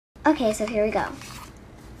Okay, so here we go.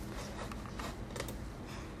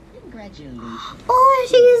 Congratulations. Oh,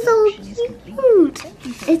 she's so cute.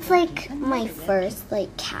 It's like my first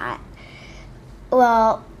like cat.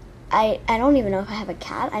 Well, I don't even know if I have a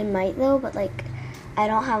cat. I might though, but like I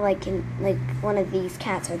don't have like one of these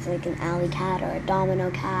cats. So it's like an alley cat or a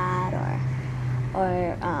domino cat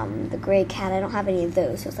or the gray cat. I don't have any of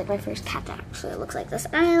those. So it's like my first cat that actually looks like this.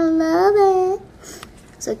 I love it.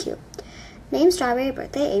 So cute. Name Strawberry,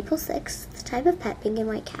 birthday April 6th. Type of pet, pink and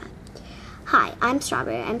white cat. Hi, I'm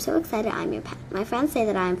Strawberry. I'm so excited I'm your pet. My friends say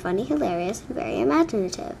that I am funny, hilarious, and very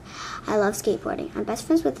imaginative. I love skateboarding. I'm best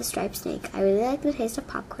friends with the striped snake. I really like the taste of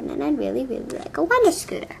popcorn, and I really, really like a Wonder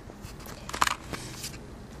Scooter.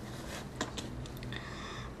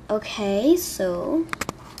 Okay, so,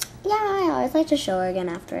 yeah, I always like to show her again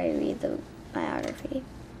after I read the biography.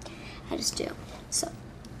 I just do. So,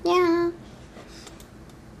 yeah.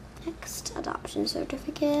 Next, adoption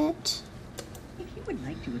certificate. If you would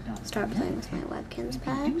like to adopt Start playing with my Webkinz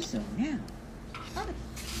pet. do so now.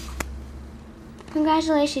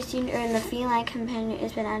 Congratulations, you earned the feline companion.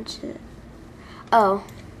 It's been added to. Oh.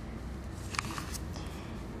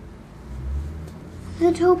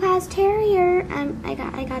 The Topaz Terrier. I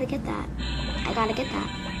gotta get that. I gotta get that.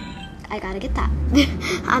 I gotta get that.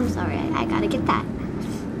 I'm sorry. I gotta get that.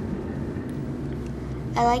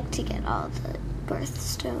 I like to get all the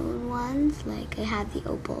birthstone ones. Like I had the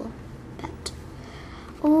opal pet.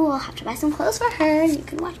 Oh, I'll have to buy some clothes for her. You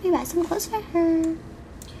can watch me buy some clothes for her.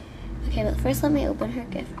 Okay, but first let me open her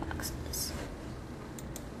gift boxes.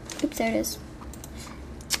 Oops, there it is.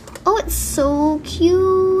 Oh, it's so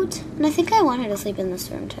cute. And I think I want her to sleep in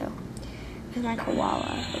this room too. With my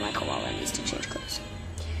koala. But my koala needs to change clothes.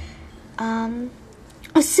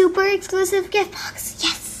 A super exclusive gift box.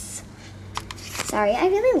 Yes! Sorry, I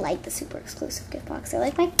really like the super exclusive gift box. They're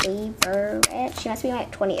like my favorite. She must be my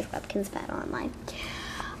 20th Webkinz pet online.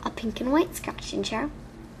 A pink and white scratching chair.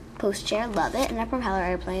 Post chair, love it. And a propeller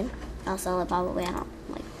airplane. I'll sell it probably, I don't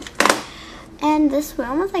like it. And this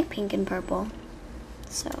room was like pink and purple.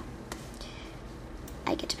 So,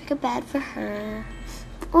 I get to pick a bed for her.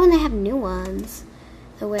 Oh, and they have new ones.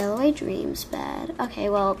 The Whale Away Dreams bed. Okay,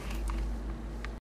 well,